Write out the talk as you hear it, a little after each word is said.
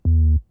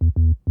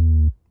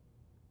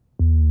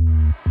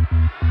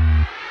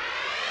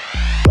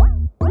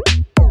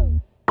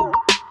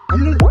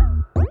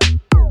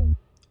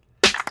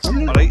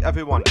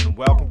everyone, and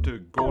welcome to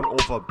Going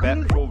Over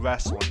Bet Pro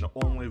Wrestling, the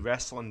only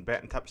wrestling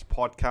betting tips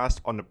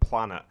podcast on the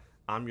planet.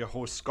 I'm your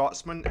host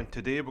Scotsman, and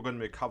today we're going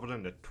to be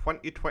covering the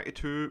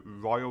 2022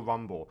 Royal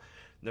Rumble.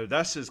 Now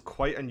this is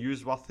quite a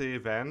newsworthy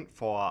event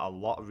for a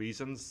lot of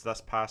reasons.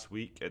 This past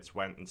week it's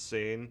went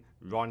insane.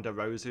 Ronda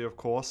Rousey, of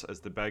course, is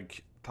the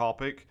big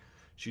topic.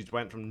 She's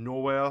went from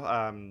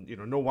nowhere.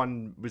 No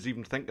one was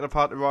even thinking of her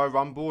at the Royal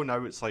Rumble.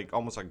 Now it's like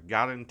almost a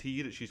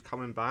guarantee that she's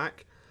coming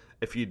back.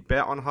 If you'd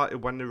bet on her to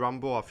win the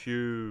Rumble a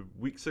few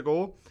weeks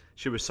ago,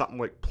 she was something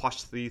like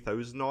plus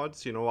 3,000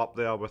 odds, up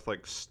there with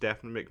like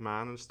Stephanie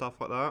McMahon and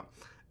stuff like that.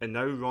 And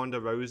now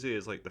Ronda Rousey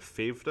is like the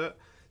favourite.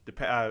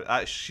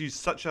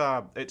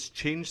 It's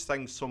changed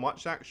things so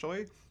much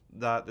actually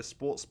that the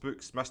sports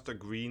books, Mr.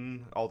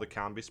 Green, all the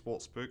Canby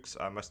sports books,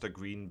 Mr.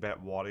 Green,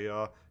 Bet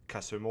Warrior,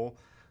 Casumo,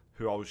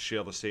 who all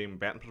share the same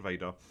betting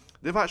provider,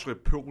 they've actually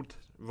pulled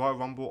Royal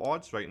Rumble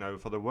odds right now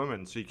for the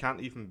women, so you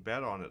can't even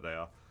bet on it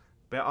there.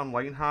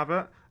 BetOnline have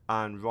it,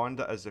 and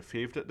Ronda is the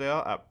favourite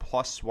there at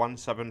plus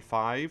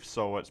 175,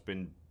 so it's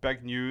been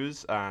big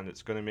news, and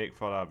it's going to make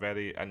for a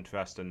very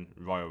interesting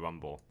Royal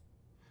Rumble.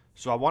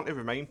 So I want to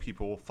remind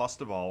people,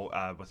 first of all,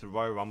 with the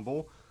Royal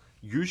Rumble,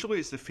 usually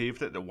it's the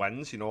favourite that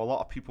wins. A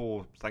lot of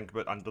people think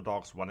about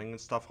underdogs winning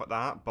and stuff like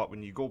that, but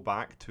when you go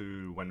back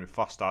to when we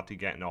first started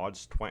getting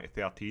odds,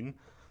 2013,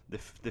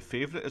 the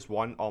favourite is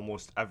won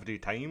almost every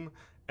time,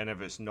 and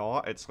if it's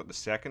not, it's like the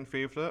second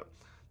favourite.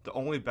 The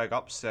only big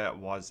upset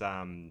was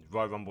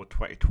Royal Rumble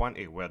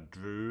 2020, where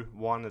Drew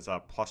won as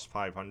a plus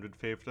 500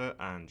 favourite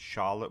and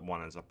Charlotte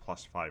won as a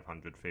plus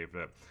 500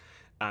 favourite.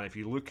 And if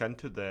you look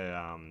into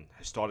the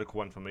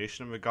historical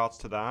information in regards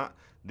to that,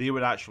 they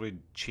were actually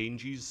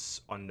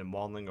changes on the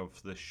morning of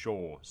the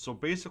show. So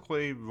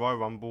basically, Royal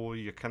Rumble,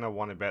 you kind of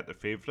want to bet the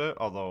favourite,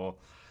 although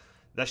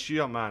this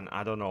year, man,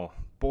 I don't know.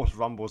 Both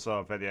Rumbles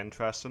are very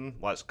interesting.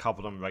 Let's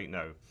cover them right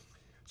now.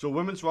 So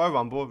Women's Royal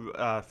Rumble,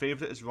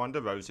 favourite is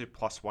Ronda Rousey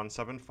plus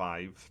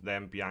 175,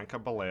 then Bianca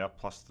Belair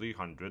plus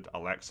 300,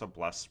 Alexa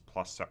Bliss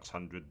plus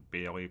 600,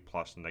 Bayley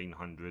plus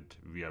 900,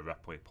 Rhea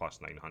Ripley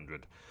plus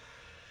 900.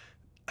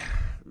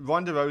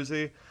 Ronda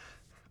Rousey,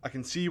 I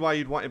can see why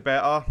you'd want to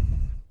bet her,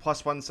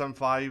 plus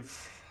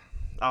 175,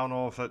 I don't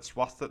know if it's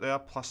worth it there,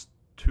 plus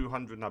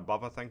 200 and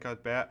above I think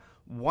I'd bet.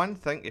 One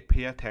thing to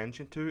pay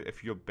attention to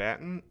if you're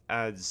betting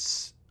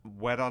is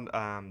whether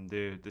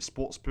the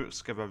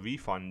sportsbooks give a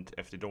refund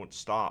if they don't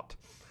start.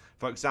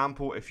 For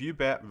example, if you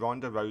bet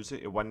Ronda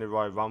Rousey to win the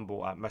Royal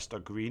Rumble at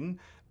Mr. Green,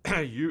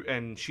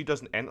 and she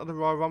doesn't enter the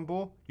Royal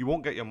Rumble, you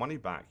won't get your money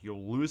back.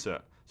 You'll lose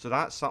it. So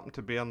that's something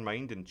to bear in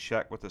mind and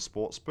check with the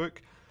sportsbook.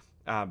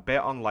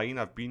 BetOnline,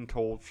 I've been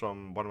told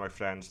from one of my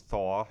friends,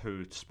 Thor,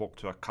 who spoke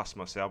to a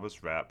customer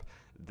service rep,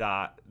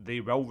 that they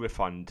will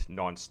refund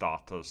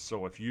non-starters.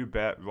 So if you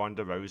bet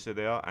Ronda Rousey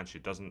there and she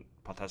doesn't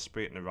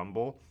participate in the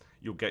Rumble,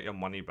 you'll get your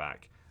money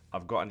back.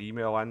 I've got an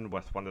email in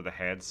with one of the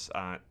heads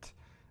at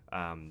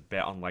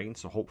BetOnline,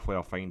 so hopefully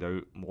I'll find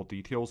out more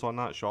details on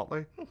that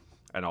shortly.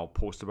 And I'll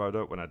post about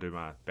it when I do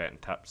my betting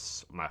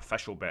tips, my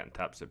official betting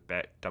tips at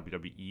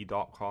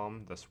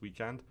betwwe.com this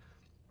weekend.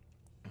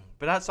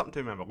 But that's something to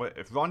remember. Look,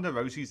 if Ronda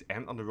Rousey's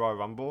entered the Royal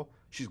Rumble,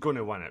 she's going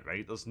to win it,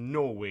 right? There's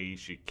no way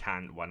she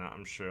can't win it,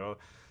 I'm sure.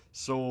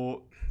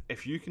 So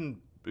if you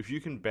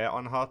can bet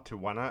on her to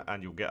win it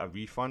and you'll get a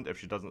refund if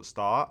she doesn't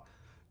start,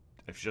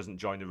 if she doesn't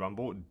join the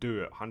Rumble,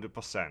 do it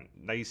 100%.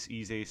 Nice,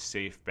 easy,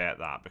 safe bet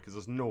that, because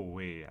there's no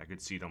way I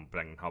could see them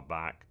bringing her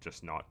back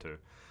just not to.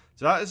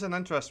 So that is an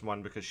interesting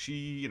one because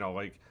she,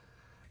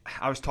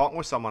 I was talking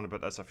with someone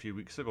about this a few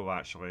weeks ago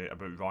actually,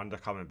 about Ronda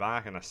coming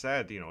back, and I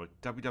said,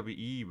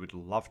 WWE would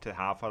love to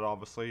have her,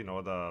 obviously.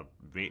 The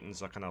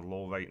ratings are kind of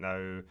low right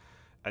now,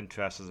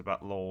 interest is a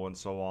bit low and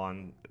so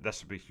on.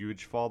 This would be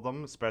huge for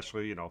them,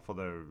 especially, for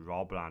the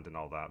Raw brand and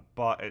all that.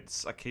 But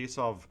it's a case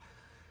of,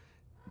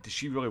 does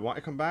she really want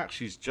to come back?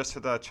 She's just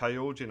had a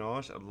child,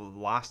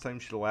 last time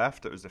she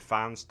left, it was the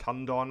fans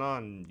turned on her,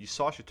 and you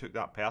saw she took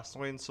that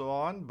personally and so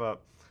on,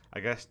 but I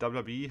guess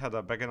WWE had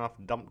a big enough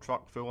dump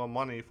truck full of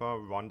money for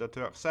Ronda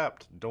to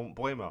accept. Don't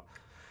blame her.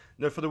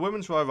 Now, for the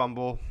Women's Royal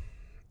Rumble,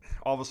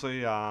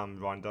 obviously,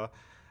 Ronda,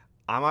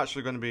 I'm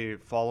actually going to be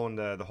following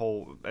the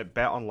whole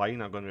bet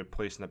online. I'm going to be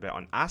placing a bet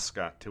on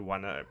Asuka to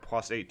win it at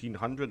plus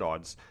 1,800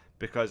 odds,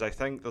 because I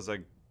think there's a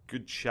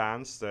good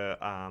chance that,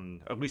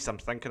 at least I'm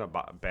thinking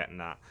about betting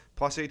that.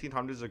 Plus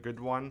 1,800 is a good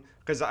one,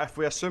 because if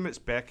we assume it's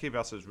Becky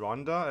versus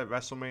Ronda at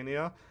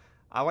WrestleMania,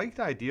 I like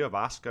the idea of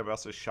Asuka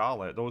versus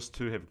Charlotte. Those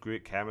two have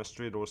great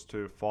chemistry. Those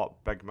two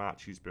fought big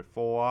matches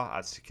before.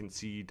 As you can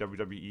see,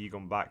 WWE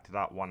going back to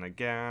that one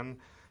again.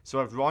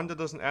 So if Ronda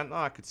doesn't enter,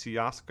 I could see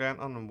Asuka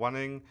entering and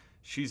winning.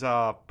 She's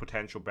a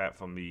potential bet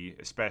for me,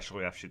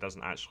 especially if she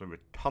doesn't actually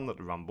return at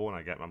the Rumble and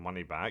I get my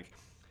money back.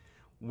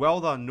 While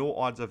there are no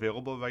odds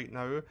available right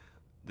now,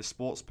 the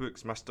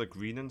sportsbooks, Mr.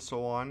 Green and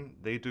so on,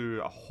 they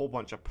do a whole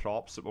bunch of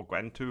props that we'll go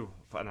into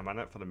in a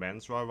minute for the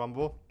Men's Royal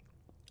Rumble.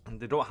 And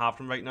they don't have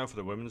them right now for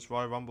the Women's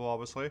Royal Rumble,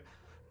 obviously.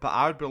 But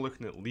I would be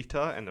looking at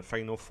Lita in the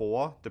Final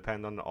Four,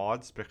 depending on the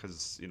odds,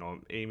 because,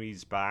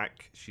 Amy's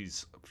back.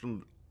 She's,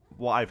 from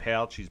what I've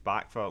heard, she's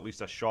back for at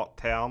least a short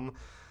term.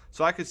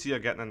 So I could see her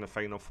getting in the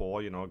final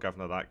four, giving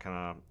her that kind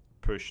of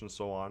push and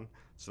so on.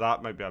 So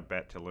that might be a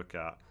bet to look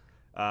at.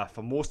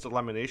 For most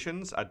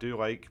eliminations, I do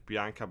like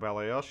Bianca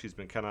Belair. She's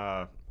been kind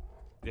of,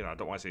 I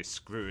don't want to say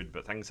screwed,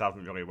 but things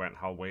haven't really went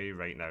her way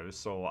right now.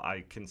 So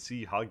I can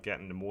see her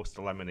getting the most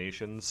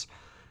eliminations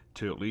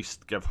to at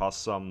least give her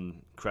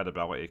some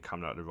credibility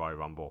coming out of the Royal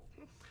Rumble.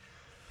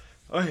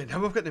 Okay, now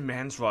we've got the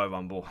men's Royal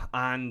Rumble,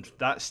 and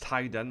that's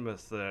tied in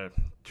with the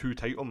two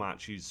title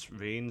matches,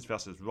 Reigns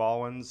versus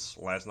Rollins,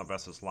 Lesnar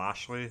versus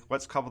Lashley.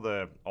 Let's cover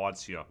the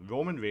odds here.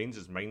 Roman Reigns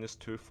is minus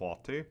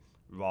 240,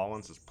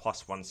 Rollins is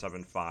plus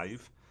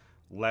 175,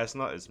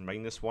 Lesnar is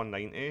minus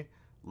 190,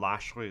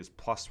 Lashley is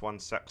plus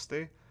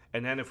 160.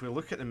 And then if we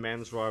look at the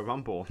men's Royal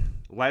Rumble,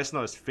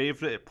 Lesnar is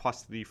favourite at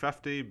plus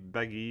 350,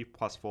 Big E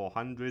plus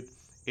 400,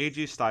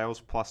 AJ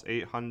Styles plus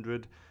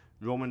 800,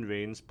 Roman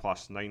Reigns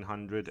plus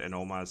 900, and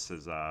Omos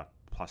is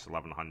plus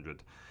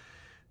 1100.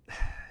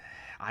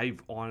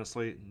 I've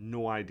honestly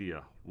no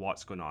idea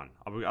what's going on.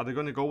 Are they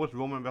going to go with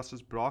Roman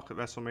versus Brock at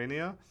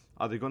WrestleMania?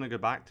 Are they going to go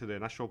back to the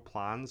initial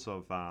plans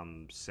of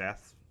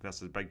Seth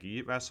versus Big E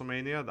at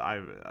WrestleMania?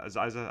 As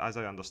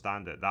I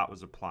understand it, that was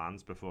the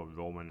plans before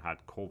Roman had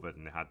COVID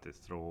and they had to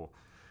throw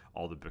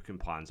all the booking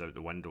plans out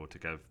the window to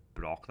give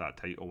Brock that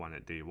title win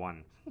at day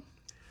one.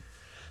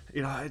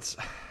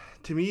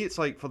 To me, it's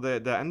like for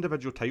the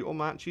individual title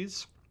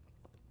matches,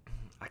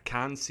 I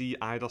can see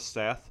either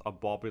Seth or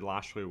Bobby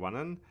Lashley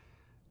winning.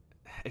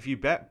 If you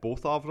bet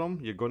both of them,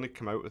 you're going to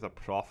come out with a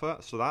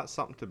profit. So that's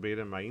something to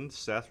bear in mind.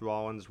 Seth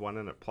Rollins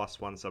winning at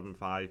plus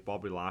 175,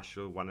 Bobby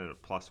Lashley winning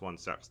at plus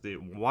 160.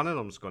 One of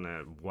them's going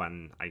to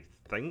win, I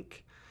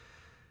think.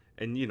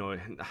 And, I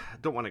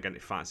don't want to get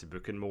into fancy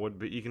booking mode,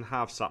 but you can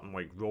have something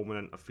like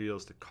Roman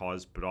interferes to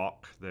cause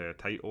Brock the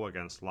title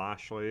against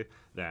Lashley,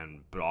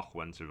 then Brock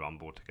wins the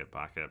Rumble to get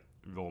back at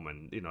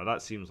Roman.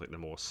 That seems like the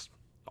most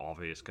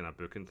obvious kind of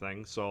booking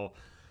thing. So,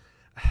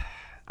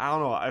 I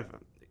don't know.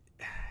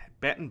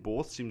 Betting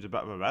both seems a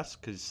bit of a risk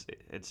because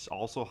it's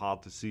also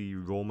hard to see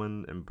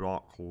Roman and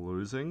Brock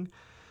losing.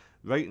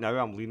 Right now,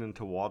 I'm leaning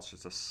towards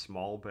just a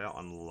small bet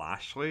on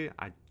Lashley.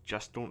 I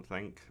just don't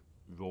think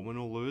Roman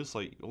will lose.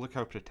 Like, look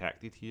how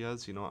protected he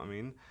is, you know what I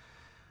mean?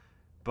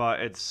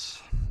 But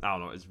it's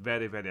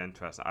very, very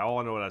interesting. All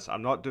I know is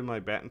I'm not doing my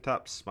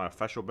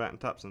official betting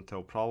tips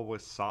until probably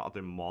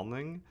Saturday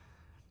morning,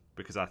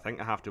 because I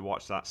think I have to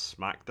watch that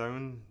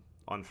SmackDown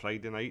on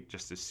Friday night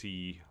just to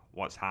see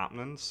what's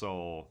happening.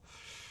 So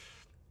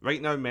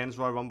right now, men's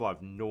Royal Rumble, I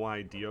have no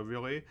idea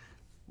really.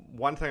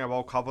 One thing I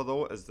will cover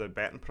though is the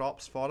betting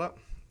props for it.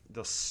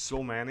 There's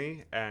so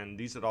many, and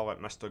these are all at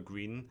Mr.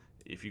 Green.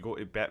 If you go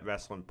to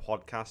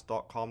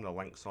betwrestlingpodcast.com, the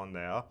link's on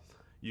there.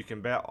 You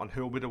can bet on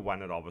who will be the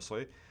winner,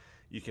 obviously.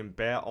 You can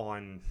bet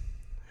on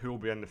who will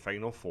be in the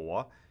final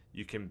four.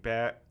 You can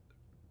bet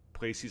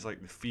places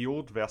like the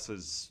Field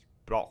versus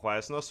Brock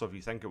Lesnar. So if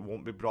you think it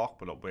won't be Brock,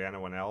 but it'll be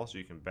anyone else,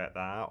 you can bet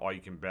that. Or you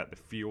can bet the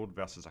Field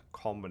versus a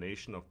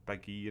combination of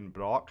Big E and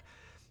Brock.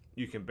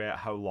 You can bet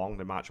how long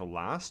the match will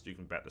last. You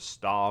can bet the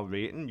star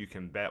rating. You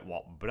can bet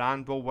what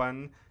brand will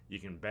win. You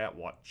can bet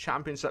what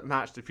championship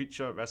match to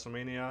feature at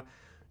WrestleMania.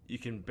 You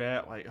can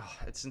bet,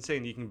 it's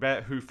insane. You can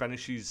bet who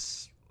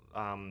finishes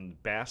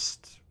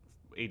best,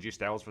 AJ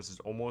Styles versus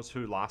Omos,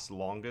 who lasts the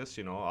longest,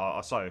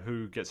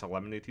 who gets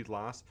eliminated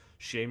last.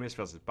 Sheamus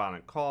versus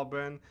Baron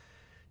Corbin.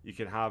 You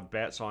can have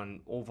bets on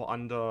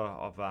over-under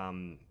of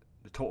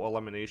the total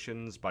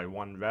eliminations by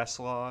one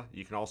wrestler.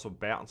 You can also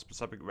bet on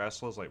specific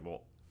wrestlers, like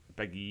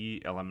Big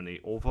E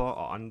eliminate over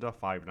or under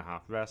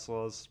 5.5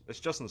 wrestlers. It's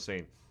just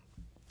insane.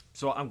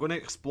 So I'm going to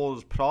explore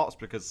those props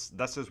because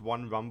this is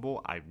one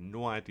Rumble. I have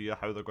no idea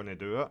how they're going to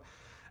do it.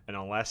 And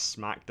unless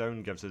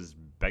SmackDown gives us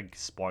big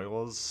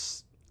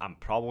spoilers, I'm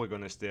probably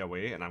going to stay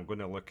away and I'm going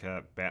to look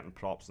at betting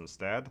props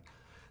instead.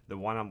 The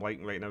one I'm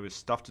liking right now is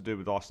stuff to do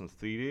with Austin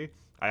Theory.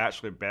 I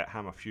actually bet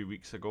him a few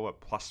weeks ago at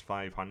plus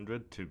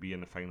 500 to be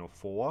in the final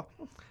four.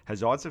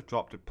 His odds have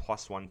dropped to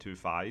plus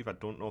 125. I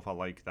don't know if I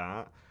like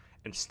that.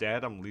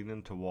 Instead, I'm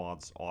leaning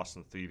towards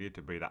Austin Theory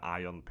to be the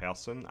Iron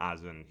Person,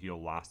 as in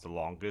he'll last the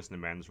longest in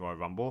the Men's Royal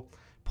Rumble.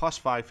 Plus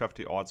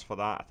 550 odds for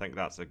that. I think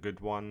that's a good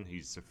one.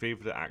 He's the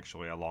favourite,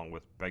 actually, along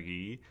with Big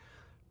E.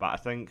 But I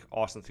think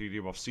Austin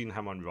Theory, we've seen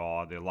him on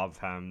Raw. They love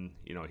him.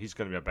 He's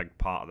going to be a big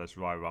part of this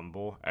Royal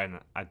Rumble. And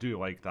I do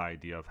like the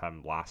idea of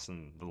him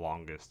lasting the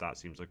longest. That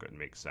seems like it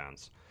makes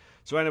sense.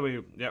 So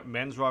anyway,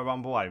 Men's Royal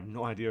Rumble. I have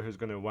no idea who's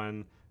going to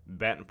win.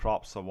 Betting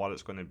props are what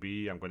it's going to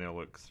be. I'm going to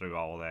look through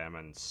all of them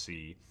and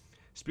see.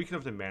 Speaking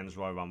of the Men's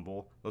Royal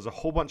Rumble, there's a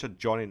whole bunch of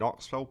Johnny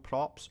Knoxville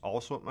props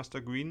also at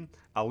Mr. Green.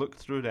 I looked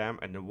through them,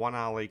 and the one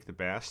I like the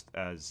best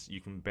is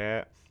you can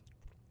bet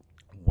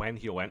when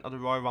he'll enter the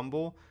Royal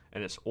Rumble,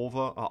 and it's over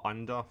or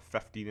under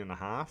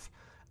 15.5.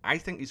 I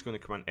think he's going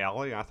to come in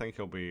early. I think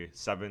he'll be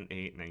 7,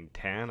 8, 9,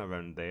 10,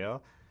 around there.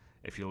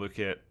 If you look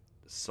at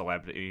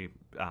celebrities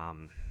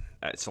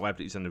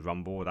in the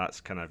Rumble, that's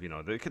kind of,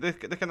 they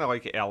kind of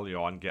like it early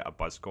on, get a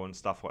buzz going,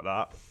 stuff like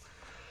that.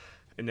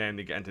 And then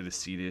they get into the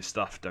serious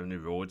stuff down the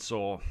road.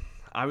 So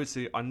I would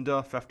say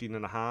under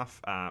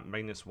 15.5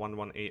 minus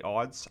 118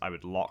 odds. I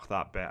would lock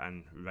that bet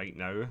in right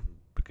now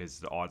because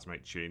the odds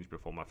might change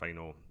before my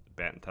final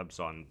betting tips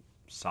on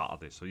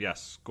Saturday. So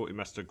yes, go to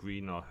Mr.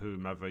 Green or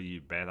whomever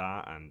you bet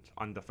at, and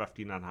under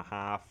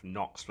 15.5,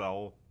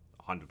 Knoxville,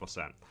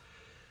 100%.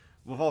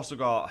 We've also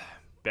got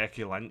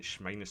Becky Lynch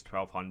minus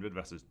 1200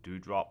 versus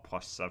Doudrop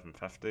plus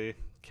 750.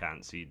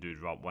 Can't see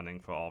Doudrop winning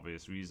for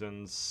obvious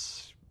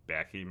reasons.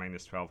 Becky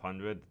minus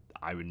 1200.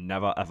 I would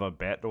never ever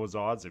bet those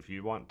odds. If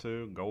you want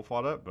to, go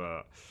for it,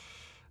 but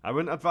I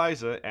wouldn't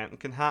advise it. Anything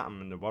can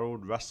happen in the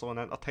world wrestling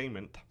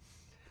entertainment.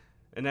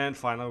 And then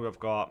finally, we've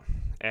got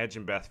Edge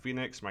and Beth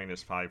Phoenix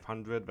minus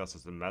 500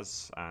 versus The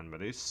Miz and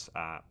Maryse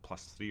at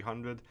plus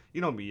 300.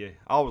 You know me, I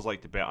always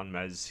like to bet on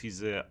Miz. He's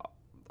the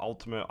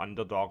ultimate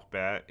underdog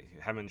bet.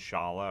 Him and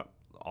Charlotte,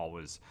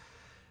 always.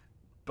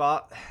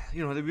 But,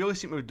 you know, they really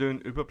seem to be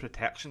doing uber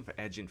protection for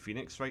Edge and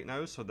Phoenix right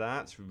now, so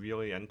that's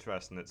really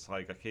interesting. It's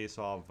like a case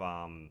of,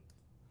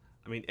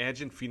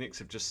 Edge and Phoenix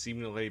have just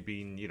seemingly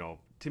been, you know,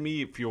 to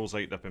me it feels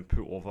like they've been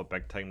put over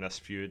big time this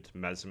feud.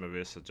 Miz and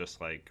Maryse are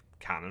just like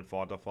cannon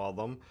fodder for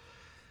them.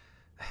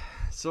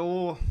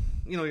 So,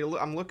 you know,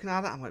 I'm looking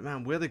at it, I'm like,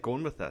 man, where are they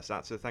going with this?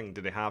 That's the thing.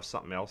 Do they have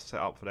something else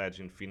set up for Edge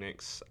and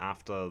Phoenix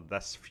after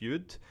this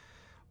feud?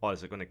 Or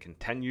is it going to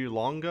continue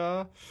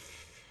longer?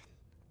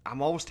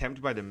 I'm always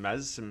tempted by The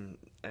Miz, and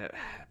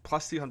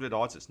plus 300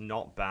 odds, it's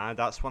not bad.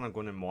 That's one I'm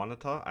going to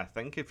monitor. I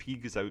think if he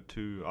goes out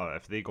to, or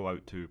if they go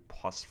out to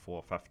plus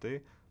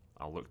 450,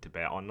 I'll look to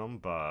bet on them,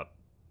 but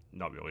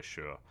not really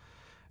sure.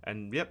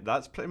 And yep,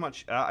 that's pretty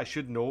much it. I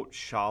should note,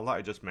 Charlotte,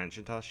 I just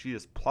mentioned her, she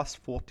is plus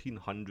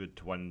 1400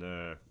 to win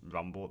the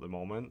Rumble at the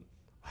moment.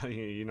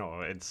 You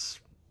know,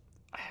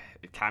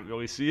 you can't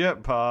really see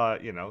it,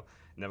 but, you know,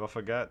 never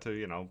forget to,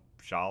 you know,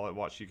 Charlotte,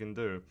 what she can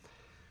do.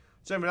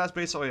 So anyway, that's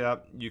basically it.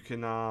 You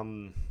can,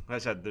 like I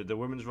said, the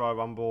Women's Royal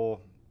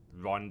Rumble,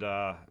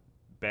 Ronda,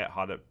 bet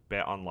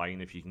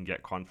online if you can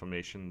get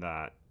confirmation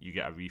that you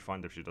get a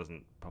refund if she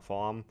doesn't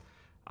perform.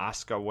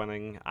 Asuka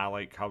winning, I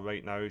like her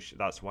right now.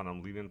 That's one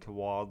I'm leaning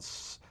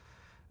towards.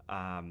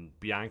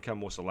 Bianca,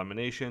 most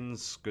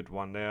eliminations, good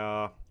one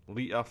there.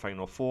 Lita,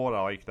 Final Four,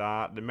 I like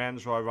that. The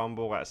Men's Royal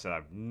Rumble, like I said, I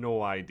have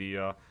no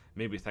idea.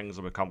 Maybe things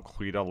will become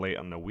clearer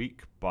later in the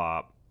week,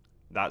 but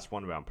that's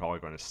one where I'm probably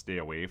going to stay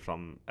away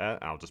from it.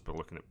 I'll just be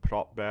looking at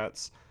prop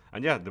bets.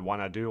 And yeah, the one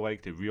I do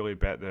like to really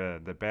bet,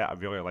 the bet I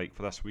really like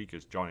for this week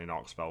is Johnny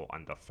Knoxville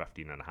under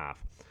 15.5.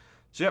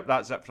 So yep,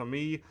 that's it from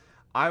me.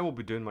 I will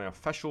be doing my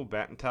official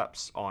betting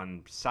tips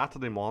on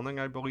Saturday morning,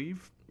 I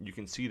believe. You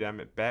can see them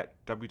at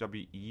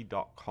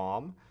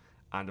betwwe.com.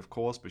 And of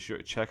course, be sure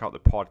to check out the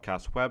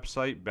podcast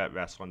website,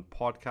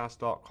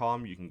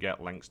 betwrestlingpodcast.com. You can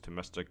get links to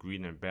Mr.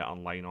 Green and Bet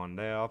Online on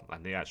there,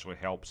 and they actually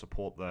help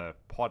support the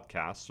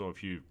podcast. So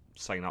if you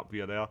sign up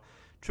via there,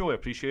 truly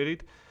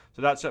appreciated.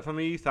 So that's it for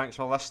me. Thanks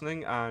for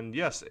listening. And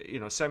yes, you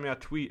know, send me a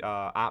tweet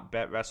at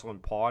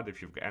BetWrestlingPod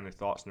if you've got any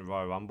thoughts on the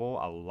Royal Rumble.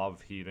 I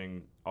love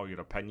hearing all your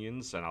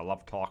opinions, and I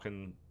love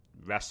talking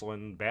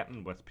wrestling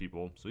betting with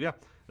people. So yeah,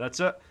 that's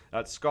it.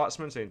 That's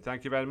Scotsman saying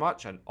thank you very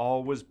much, and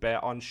always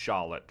bet on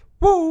Charlotte.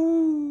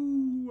 Woo!